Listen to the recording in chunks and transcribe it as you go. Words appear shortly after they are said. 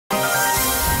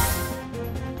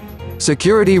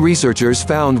Security researchers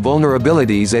found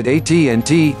vulnerabilities at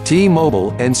AT&T,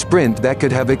 T-Mobile, and Sprint that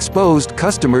could have exposed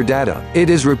customer data. It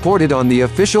is reported on the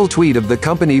official tweet of the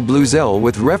company Bluzelle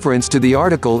with reference to the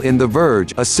article in The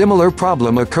Verge. A similar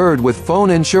problem occurred with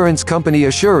phone insurance company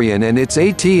Asurion and its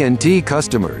AT&T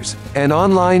customers. An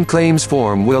online claims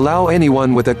form would allow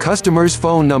anyone with a customer's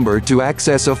phone number to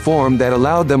access a form that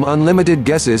allowed them unlimited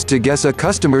guesses to guess a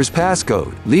customer's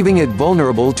passcode, leaving it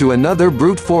vulnerable to another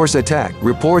brute force attack,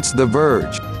 reports The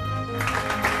Verge.